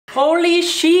Holy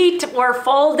sheet, we're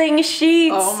folding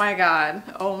sheets. Oh my God,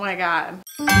 oh my God.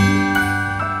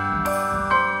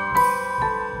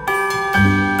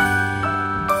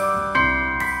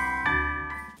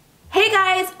 Hey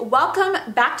guys, welcome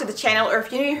back to the channel, or if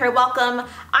you're new here, welcome.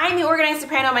 I'm the Organized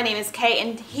Soprano, my name is Kay,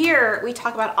 and here we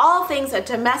talk about all things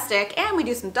domestic, and we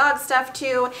do some dog stuff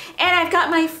too. And I've got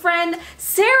my friend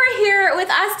Sarah here with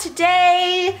us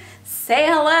today. Say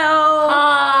hello.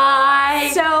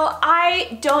 Hi. So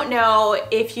I don't know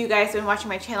if you guys have been watching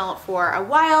my channel for a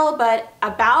while, but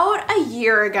about a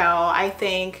year ago, I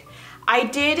think, I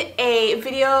did a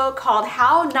video called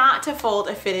How Not to Fold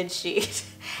a Fitted Sheet.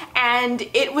 And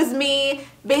it was me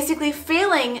basically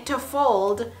failing to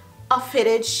fold a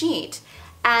fitted sheet.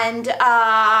 And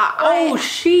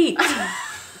sheet.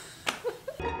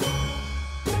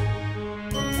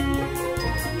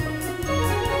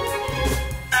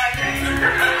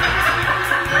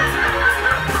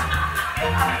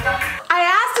 I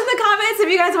asked in the comments if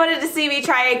you guys wanted to see me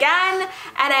try again,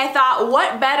 and I thought,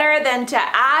 what better than to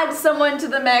add someone to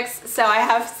the mix? So I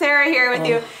have Sarah here with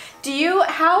you. Do you,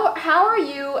 how are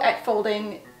you at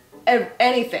folding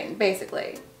anything,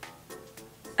 basically?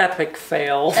 Epic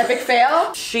fail. Epic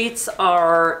fail? Sheets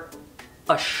are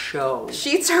a show.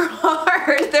 Sheets are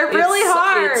hard. They're really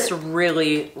hard. It's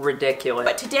really ridiculous.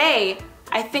 But today,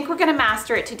 I think we're gonna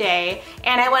master it today.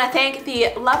 And I wanna thank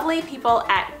the lovely people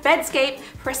at Bedscape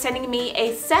for sending me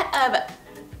a set of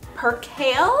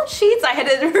percale sheets. I had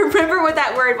to remember what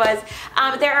that word was.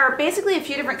 There are basically a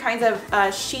few different kinds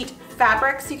of sheet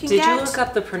fabrics you can get. Did you look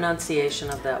up the pronunciation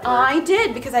of that word? I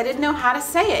did, because I didn't know how to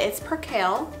say it. It's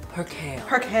percale. Percale.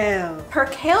 Percale.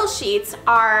 Percale sheets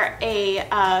are a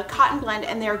cotton blend,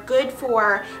 and they're good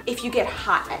for if you get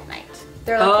hot at night.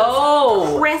 They're like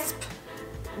those crisp,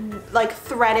 like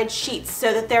threaded sheets,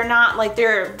 so that they're not like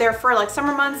they're for like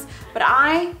summer months. But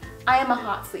I am a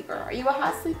hot sleeper. Are you a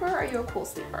hot sleeper, or are you a cool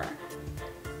sleeper?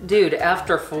 Dude,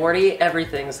 after 40,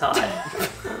 everything's hot.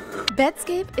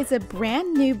 Bedscape is a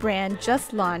brand new brand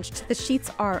just launched. The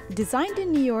sheets are designed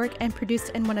in New York and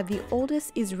produced in one of the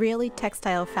oldest Israeli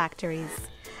textile factories.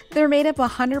 They're made of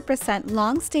 100%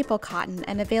 long staple cotton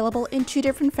and available in two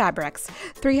different fabrics,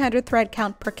 300 thread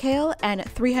count percale and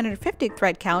 350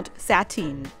 thread count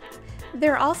sateen.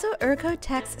 They're also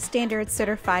Ergotex Standard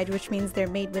certified, which means they're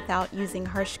made without using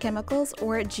harsh chemicals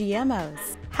or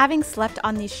GMOs. Having slept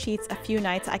on these sheets a few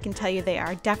nights, I can tell you they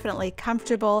are definitely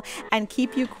comfortable and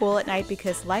keep you cool at night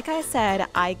because, like I said,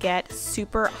 I get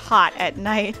super hot at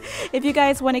night. If you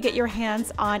guys want to get your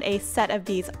hands on a set of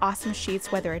these awesome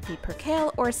sheets, whether it be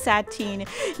percale or sateen,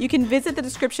 you can visit the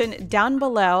description down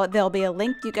below. There'll be a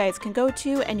link you guys can go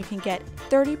to, and you can get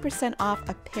 30% off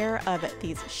a pair of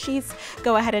these sheets.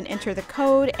 Go ahead and enter the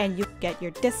code and you get your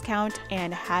discount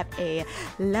and have a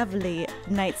lovely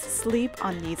night's sleep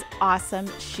on these awesome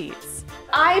sheets.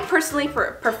 I personally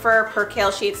prefer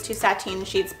percale sheets to sateen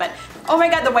sheets, but oh my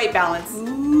God, the white balance.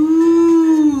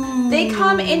 Ooh. They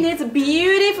come in this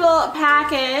beautiful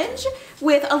package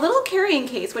with a little carrying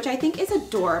case, which I think is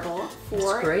adorable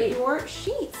for your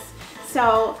sheets.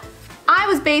 So I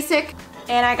was basic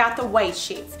and I got the white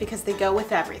sheets because they go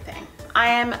with everything. I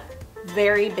am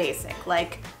very basic,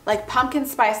 like pumpkin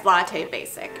spice latte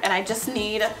basic, and I just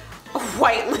need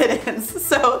white linens.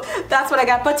 So that's what I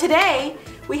got. But today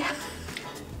we have,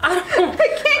 I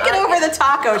can't get over the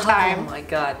taco time. Oh my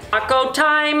God. Taco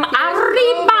time,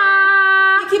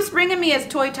 arriba! He keeps bringing me his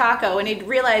toy taco, and he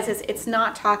realizes it's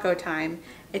not taco time.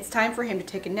 It's time for him to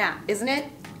take a nap, isn't it?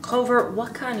 Clover,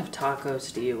 what kind of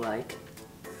tacos do you like?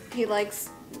 He likes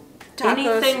tacos.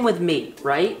 Anything with meat,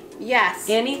 right? Yes.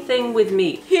 Anything with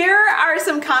meat. Here are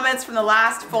some comments from the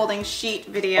last folding sheet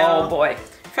video. Oh boy.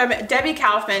 From Debbie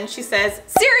Kaufman. She says,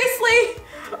 seriously,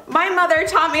 my mother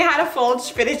taught me how to fold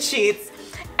fitted sheets,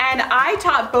 and I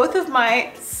taught both of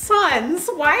my sons,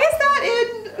 why is that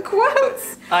in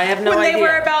quotes? I have no idea. When they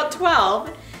were about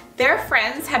 12. Their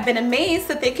friends have been amazed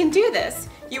that they can do this.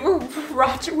 You were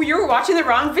watching the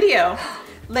wrong video.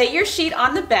 Lay your sheet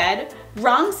on the bed,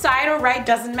 wrong side or right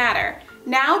doesn't matter.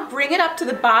 Now bring it up to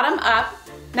the bottom up.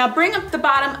 Now bring up the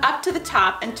bottom up to the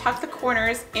top and tuck the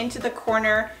corners into the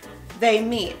corner they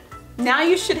meet. Now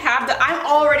you should have the, I'm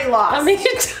already lost. I mean,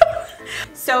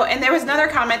 so, and there was another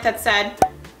comment that said,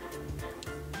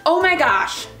 oh my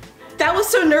gosh, that was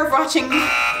so nerve-wracking.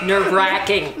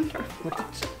 Nerve-wracking.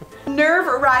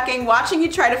 Nerve-wracking watching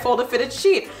you try to fold a fitted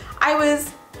sheet. I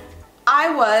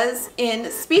was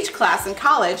in speech class in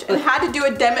college and had to do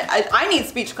a I need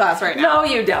speech class right now. No,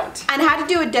 you don't. And had to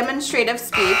do a demonstrative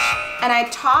speech, and I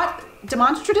taught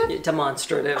demonstrative?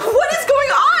 Demonstrative. What is going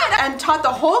on? And taught the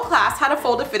whole class how to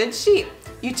fold a fitted sheet.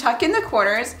 You tuck in the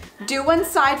corners, Do one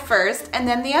side first and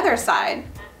then the other side.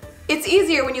 It's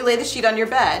easier when you lay the sheet on your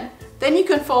bed. Then you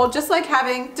can fold just like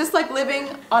living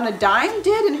on a dime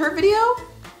did in her video.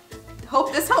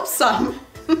 Hope this helps some.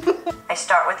 I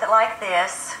start with it like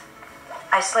this.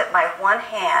 I slip my one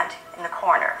hand in the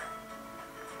corner.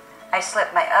 I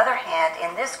slip my other hand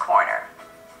in this corner.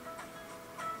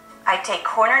 I take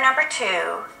corner number 2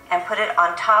 and put it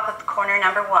on top of corner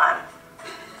number 1.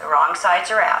 The wrong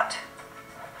sides are out.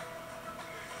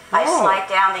 I slide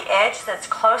down the edge that's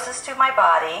closest to my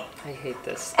body. I hate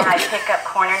this. And I pick up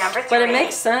corner number 3. But it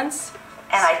makes sense.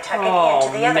 And I tuck it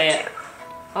into the other 2.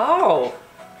 Oh.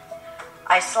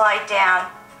 I slide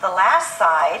down the last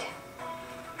side,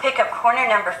 pick up corner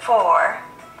number 4,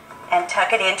 and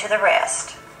tuck it into the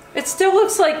rest. It still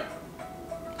looks like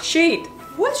sheet.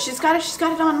 What? She's got it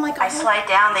on like a... I slide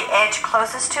down the edge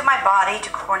closest to my body to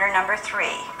corner number 3.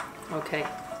 Okay.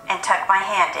 And tuck my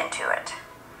hand into it.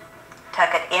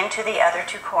 Tuck it into the other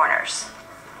 2 corners.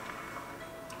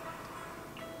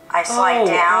 I slide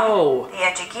down the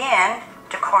edge again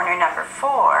to corner number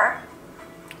 4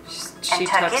 and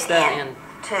tuck it in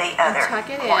to the other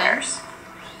corners.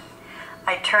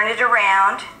 I turn it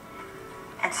around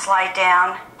and slide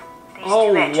down these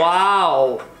 2 edges. Oh,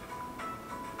 wow.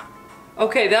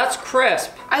 Okay, that's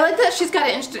crisp. I like that she's got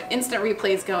instant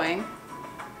replays going.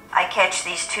 I catch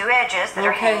these 2 edges that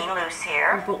are hanging loose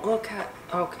here. But look at,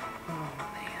 okay. Oh,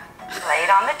 man. Lay it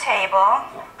on the table.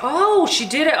 Oh, she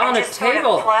did it on a just sort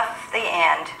table. of fluff the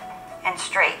end and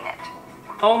straighten it.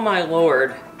 Oh, my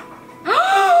Lord.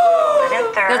 Put in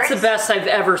thirds. That's the best I've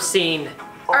ever seen.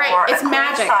 All right, it's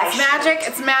magic. It's magic.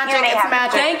 It's magic. It's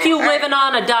magic. Thank you, living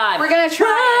on a dime. We're gonna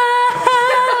try it.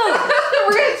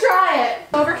 We're gonna try it.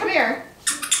 Over, come here.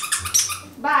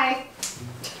 Bye.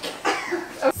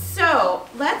 So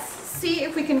let's see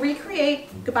if we can recreate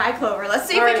Goodbye Clover. Let's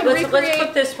see if we can recreate. Let's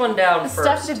put this one down first.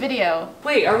 Stuff to video.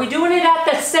 Wait, are we doing it at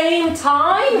the same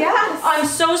time? Yes. I'm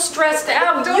so stressed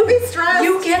out. Don't be stressed.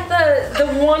 You get the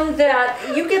one that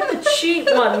you get the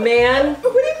cheat one, man.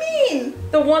 What do you mean?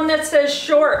 The one that says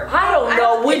short. I don't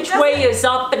know which way is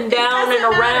up and down and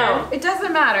around. It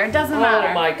doesn't matter. It doesn't matter.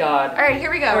 Oh my God. All right, here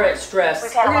we go. All right, stress.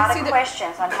 We've had a lot of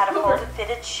questions on how to fold a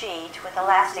fitted sheet with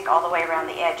elastic all the way around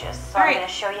the edges. So I'm going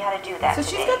to show you how to do that today.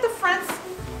 So she's got the fronts.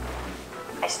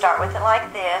 I start with it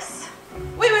like this.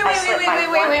 Wait.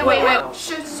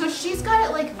 So she's got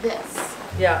it like this.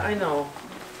 Yeah, I know.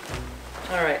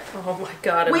 All right. Oh my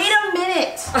God. Wait a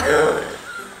minute.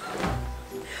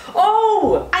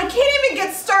 Oh! I can't even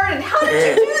get started. How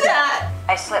did you do that?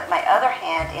 I slip my other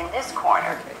hand in this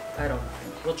corner. Okay, I don't know.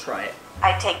 We'll try it.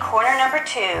 I take corner number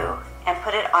 2 and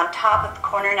put it on top of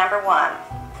corner number 1.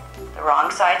 The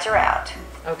wrong sides are out.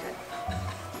 Okay.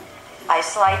 I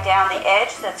slide down the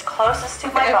edge that's closest to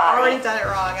my body. I've already done it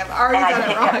wrong. I've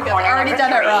already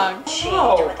done it wrong.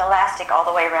 Sheet with elastic all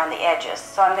the way around the edges.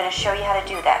 So I'm going to show you how to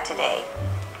do that today.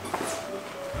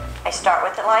 I start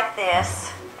with it like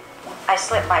this. I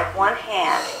slip my one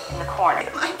hand in the corner.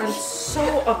 I'm so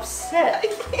upset.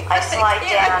 I slide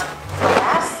down the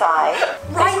last side,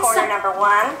 corner number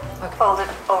 1, fold it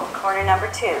over corner number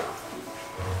 2.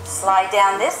 Slide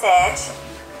down this edge,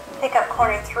 pick up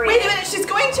corner 3. Wait a minute, she's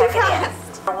going too fast.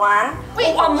 Number 1.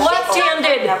 Wait, I'm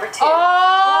left-handed. Number 2.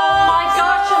 Oh my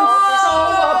gosh, I'm so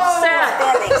upset.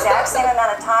 Spend the exact same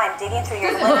amount of time digging through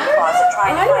your linen closet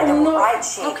trying to find the right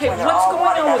sheet. Okay, when they're what's all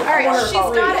going on with All right,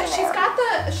 she's got it. She's got the.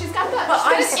 But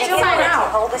I still Begin to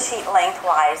hold the sheet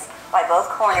lengthwise by both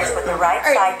corners with the right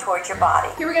side towards your body.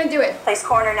 Here, we're gonna do it. Place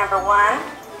corner number 1,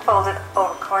 fold it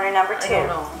over corner number 2. I don't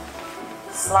know.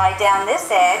 Slide down this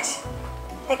edge,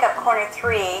 pick up corner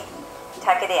 3,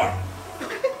 tuck it in.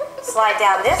 Slide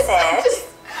down this edge,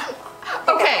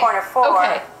 pick up corner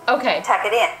 4, Okay. tuck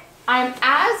it in. I'm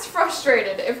as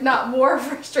frustrated, if not more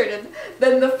frustrated,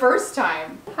 than the first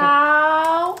time.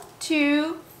 How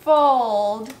to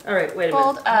fold. All right, wait a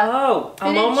Fold minute. up. Oh,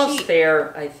 I'm Fitted almost sheet.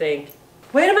 there, I think.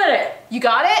 Wait a minute. You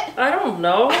got it? I don't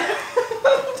know.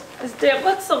 It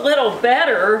looks a little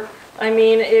better. I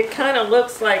mean, it kind of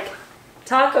looks like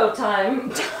taco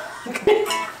time.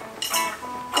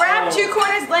 Grab 2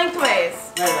 corners lengthways.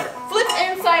 Wait a minute. Flip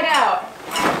inside out.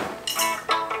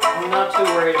 I'm not too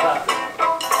worried about this.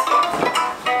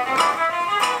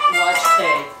 Watch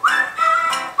Tay.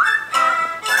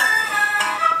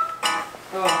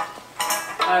 Oh,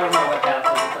 I don't know what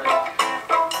happened,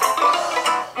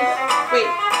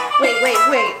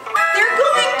 Wait. They're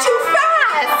going too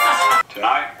fast.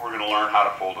 Tonight, we're going to learn how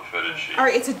to fold a fitted sheet. All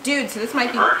right, it's a dude, so this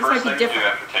might be The very first thing different. you do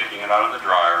after taking it out of the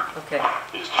dryer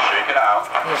is to shake it out.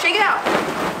 Shake it out.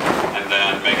 And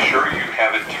then make sure you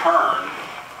have it turned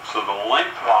so the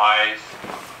lengthwise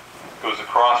goes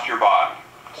across your body.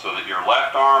 so that your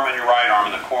left arm and your right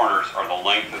arm in the corners are the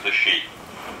length of the sheet.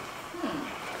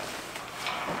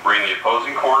 Bring the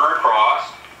opposing corner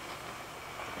across.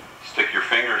 Stick your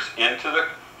fingers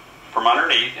from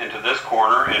underneath into this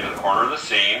corner, into the corner of the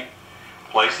seam.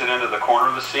 Place it into the corner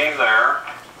of the seam there,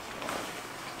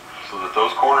 so that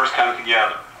those corners come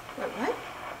together. What?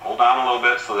 Pull down a little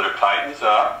bit so that it tightens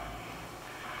up.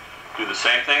 Do the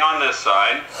same thing on this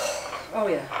side. Oh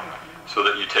yeah. So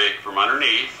that you take from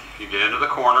underneath, you get into the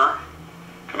corner,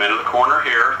 come into the corner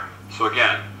here. So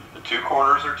again, the two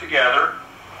corners are together.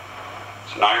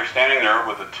 So now you're standing there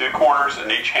with the two corners in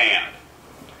each hand.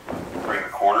 Bring the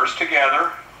corners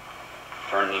together,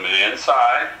 turn them to the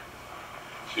inside.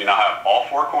 So you now have all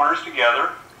four corners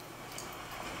together.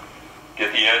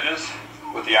 Get the edges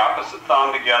with the opposite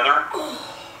thumb together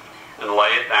and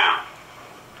lay it down.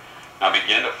 Now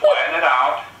begin to flatten it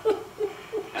out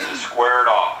and to square it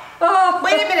off. Oh,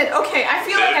 wait a minute. Okay, I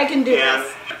feel like I can do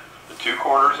this. The two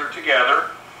corners are together.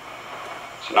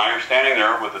 So now you're standing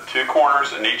there with the two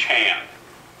corners in each hand.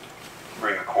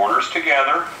 Bring the corners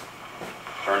together,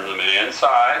 turn them to the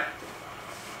inside.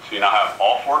 So you now have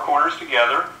all four corners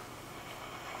together.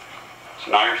 So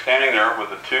now you're standing there with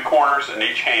the two corners in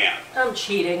each hand. I'm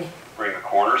cheating. Bring the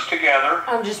corners together.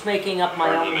 I'm just making up my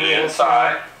own Turn them to rules. the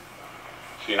inside.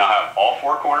 So you now have all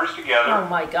four corners together. Oh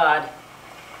my God.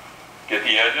 Get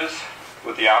the edges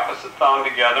with the opposite thumb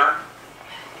together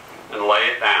and lay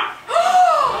it down.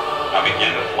 Now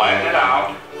begin to flatten it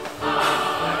out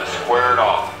and to square it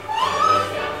off.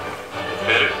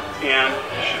 Fit it in.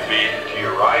 It should be to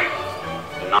your right.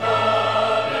 And not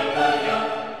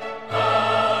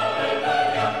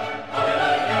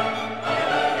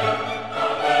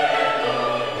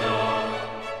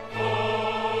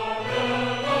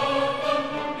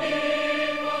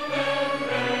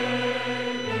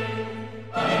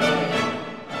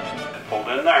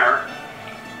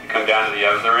down to the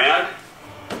other end,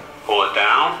 pull it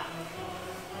down,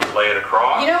 lay it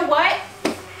across. You know what?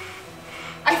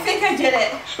 I think I did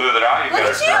it. Smooth it out. You've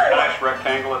got a very nice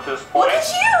rectangle at this point. Look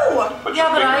at you! Put Yeah,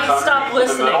 but I stopped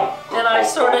listening, and I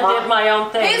sort of did my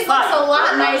own thing. His looks a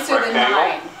lot nicer than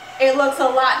mine. It looks a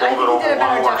lot. I think he did a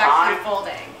better job actually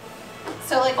folding.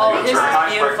 So like, oh, his is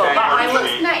beautiful. But I look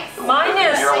nice. Mine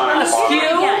is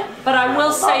askew, but I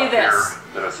will say this.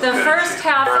 The first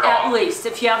half at least.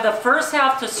 If you have the first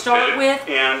half to start with,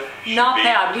 not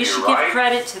bad. We should give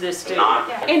credit to this dude.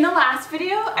 In the last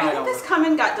video, I think this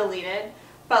comment got deleted,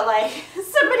 but like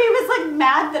somebody was like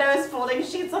mad that I was folding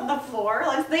sheets on the floor.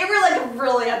 Like they were like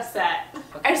really upset.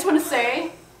 I just want to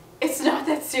say, it's not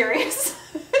that serious.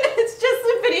 It's just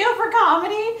a video for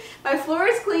comedy. My floor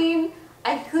is clean.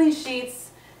 I clean sheets.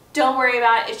 Don't worry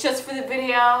about it. It's just for the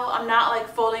video. I'm not like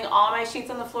folding all my sheets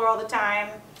on the floor all the time.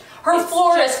 Her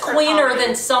floor is cleaner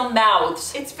than some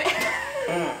mouths. It's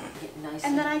nice.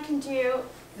 And then I can do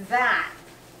that.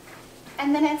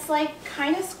 And then it's like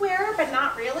kind of square, but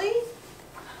not really.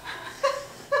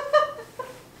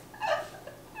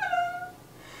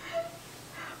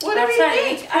 What do we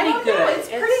think? I don't know. It's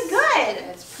pretty good.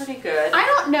 It's pretty good. I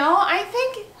don't know. I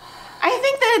think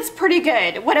that it's pretty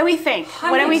good. What do we think?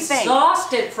 What do we think? I'm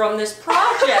exhausted from this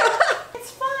project. It's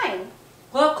fine.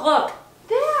 Look.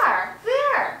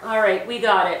 There. All right, we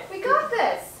got it. We got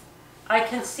this. I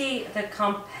can see the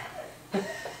compactness.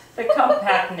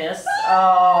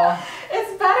 Oh.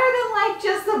 It's better than like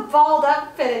just a balled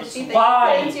up fitted sheet that you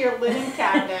put into your linen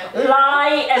cabinet.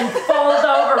 Lie and fold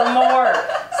over more.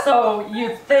 So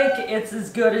you think it's as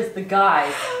good as the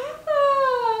guys.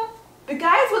 The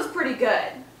guys was pretty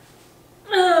good.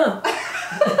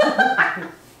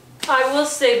 I will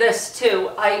say this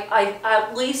too. I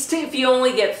at least if you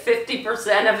only get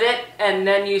 50% of it and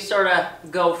then you sort of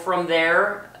go from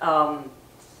there,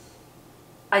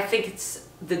 I think it's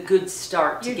the good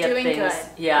start to get things. You're doing good.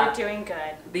 Yeah. You're doing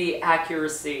good. The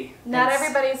accuracy. Not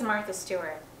everybody's Martha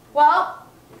Stewart. Well,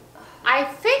 I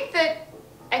think that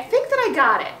I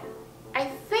got it. I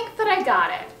think that I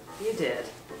got it. You did.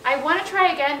 I want to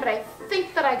try again, but I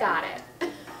think that I got it.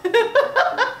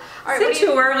 All right, is it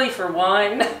too early for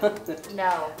wine?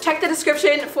 No. Check the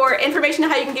description for information on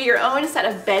how you can get your own set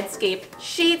of Bedscape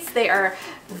sheets. They are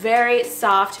very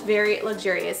soft, very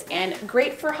luxurious, and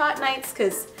great for hot nights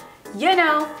because, you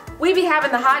know, we be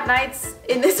having the hot nights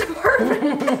in this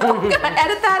apartment. Oh, we gotta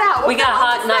edit that out. We got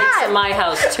hot nights at my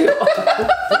house too.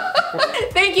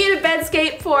 Thank you to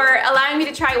Bedscape for allowing me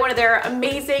to try one of their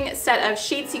amazing set of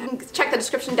sheets. You can check the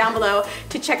description down below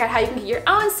to check out how you can get your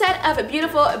own set of a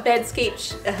beautiful Bedscape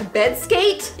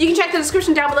bedskate. You can check the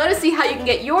description down below to see how you can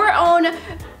get your own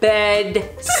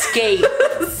Bedscape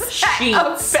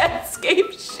sheets.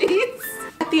 Bedscape sheets.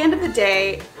 At the end of the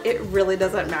day, it really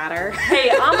doesn't matter. Hey,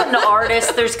 I'm an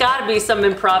artist. There's got to be some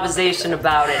improvisation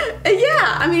about it.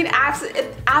 Yeah, I mean, absolutely.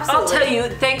 I'll tell you,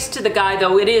 thanks to the guy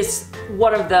though, it is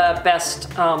one of the best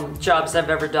jobs I've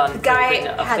ever done. The guy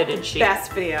a had fitted the sheet.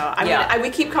 best video. I mean, we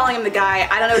keep calling him the guy.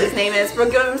 I don't know what his name is.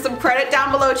 We'll give him some credit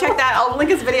down below. Check that. I'll link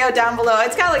his video down below.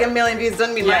 It's got like 1 million views.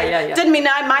 Doesn't mean doesn't mean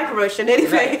not my promotion.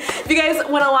 Anyway, Right. if you guys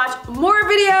want to watch more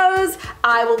videos,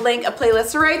 I will link a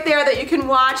playlist right there that you can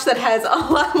watch that has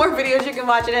a lot more videos you can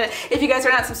watch in it. If you guys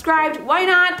are not subscribed, why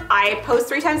not? I post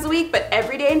 3 times a week, but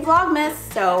every day in Vlogmas.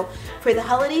 So for the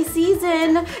holiday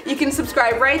season, you can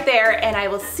subscribe right there, and I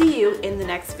will see you in the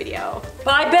next video.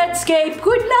 Bye, Bedscape.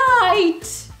 Good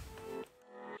night.